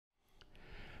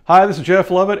Hi, this is Jeff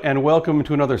Lovett and welcome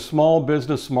to another small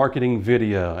business marketing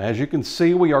video. As you can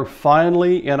see, we are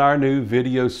finally in our new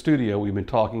video studio we've been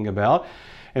talking about.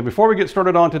 And before we get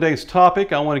started on today's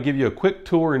topic, I want to give you a quick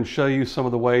tour and show you some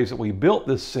of the ways that we built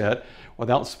this set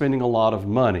without spending a lot of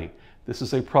money. This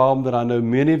is a problem that I know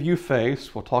many of you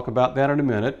face. We'll talk about that in a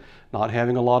minute, not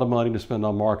having a lot of money to spend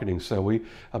on marketing. So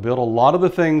I built a lot of the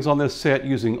things on this set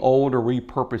using old or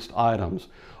repurposed items.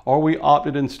 Or we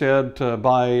opted instead to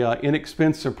buy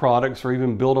inexpensive products or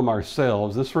even build them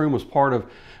ourselves. This room was part of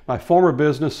my former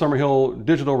business, Summerhill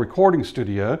Digital Recording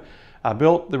Studio. I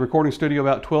built the recording studio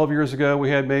about 12 years ago. We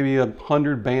had maybe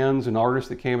 100 bands and artists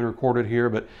that came and recorded here,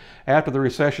 but after the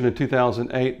recession in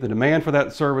 2008, the demand for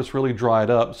that service really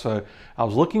dried up. So I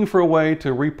was looking for a way to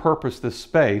repurpose this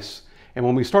space. And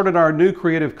when we started our new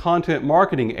creative content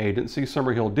marketing agency,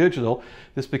 Summerhill Digital,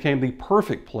 this became the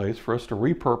perfect place for us to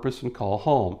repurpose and call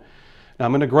home. Now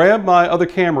I'm going to grab my other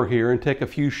camera here and take a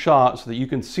few shots so that you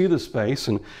can see the space.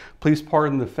 And please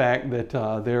pardon the fact that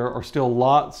there are still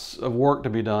lots of work to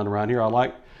be done around here. I'm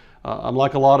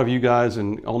like a lot of you guys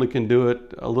and only can do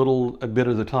it a bit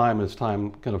at a time as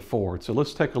time can afford. So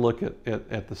let's take a look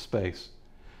at the space.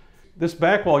 This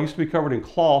back wall used to be covered in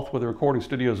cloth with the recording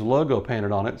studio's logo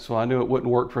painted on it, so I knew it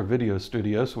wouldn't work for a video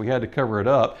studio, so we had to cover it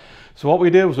up. So what we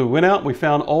did was we went out and we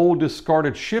found old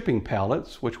discarded shipping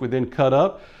pallets, which we then cut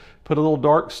up, put a little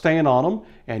dark stain on them,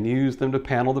 and used them to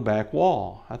panel the back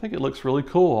wall. I think it looks really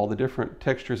cool, all the different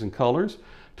textures and colors.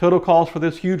 Total cost for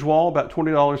this huge wall, about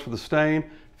 $20 for the stain,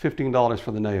 $15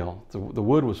 for the nail. The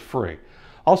wood was free.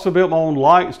 Also built my own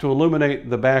lights to illuminate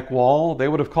the back wall. They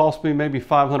would have cost me maybe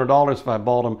 $500 if I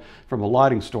bought them from a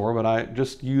lighting store, but I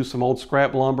just used some old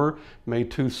scrap lumber, made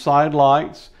two side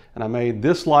lights, and I made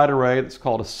this light array that's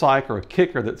called a cyc or a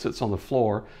kicker that sits on the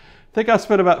floor. I think I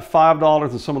spent about $5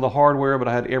 on some of the hardware, but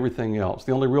I had everything else.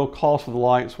 The only real cost of the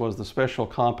lights was the special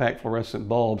compact fluorescent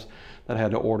bulbs that I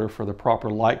had to order for the proper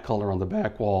light color on the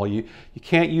back wall. You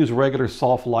can't use regular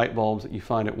soft light bulbs that you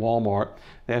find at Walmart.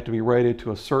 They have to be rated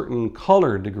to a certain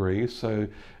color degree so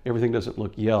everything doesn't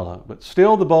look yellow. But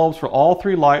still, the bulbs for all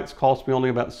three lights cost me only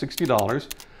about $60.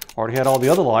 Already had all the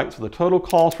other lights, so the total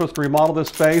cost for us to remodel this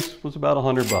space was about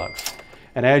 $100.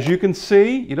 And as you can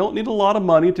see, you don't need a lot of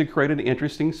money to create an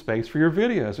interesting space for your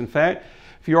videos. In fact,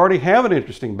 if you already have an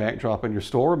interesting backdrop in your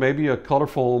store, maybe a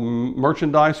colorful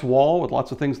merchandise wall with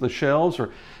lots of things on the shelves,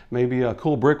 or maybe a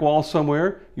cool brick wall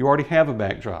somewhere, you already have a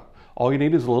backdrop. All you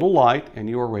need is a little light and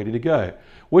you are ready to go.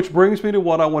 Which brings me to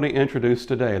what I want to introduce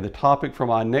today, the topic for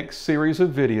my next series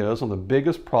of videos on the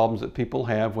biggest problems that people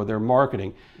have with their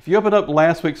marketing. If you opened up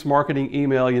last week's marketing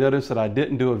email, you notice that I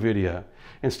didn't do a video.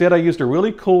 Instead, I used a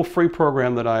really cool free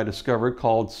program that I discovered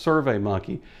called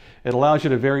SurveyMonkey. It allows you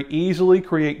to very easily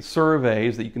create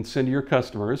surveys that you can send to your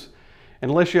customers. And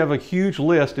unless you have a huge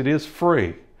list, it is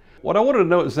free. What I wanted to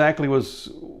know exactly was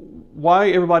why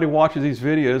everybody watches these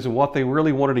videos and what they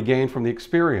really wanted to gain from the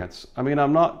experience. I mean,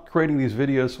 I'm not creating these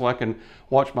videos so I can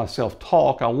watch myself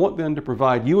talk. I want them to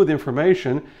provide you with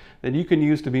information that you can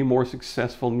use to be more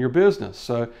successful in your business.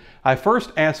 So I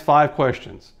first asked 5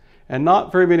 questions. And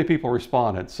not very many people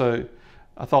responded, so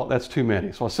I thought that's too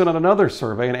many. So I sent out another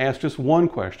survey and asked just 1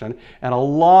 question, and a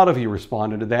lot of you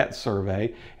responded to that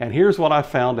survey, and here's what I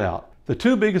found out. The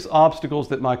 2 biggest obstacles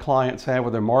that my clients have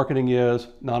with their marketing is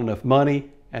not enough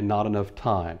money and not enough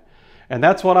time. And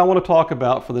that's what I want to talk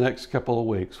about for the next couple of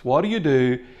weeks. What do you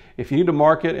do if you need to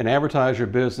market and advertise your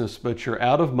business, but you're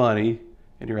out of money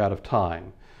and you're out of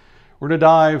time? We're going to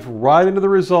dive right into the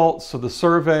results of the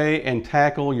survey and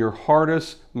tackle your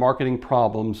hardest marketing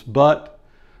problems, but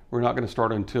we're not going to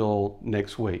start until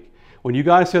next week. When you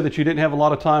guys said that you didn't have a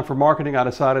lot of time for marketing, I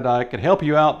decided I could help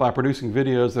you out by producing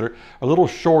videos that are a little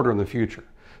shorter in the future.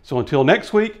 So until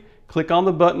next week, click on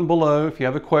the button below if you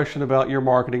have a question about your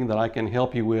marketing that I can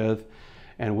help you with,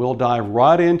 and we'll dive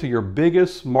right into your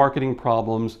biggest marketing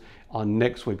problems on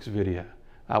next week's video.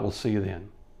 I will see you then.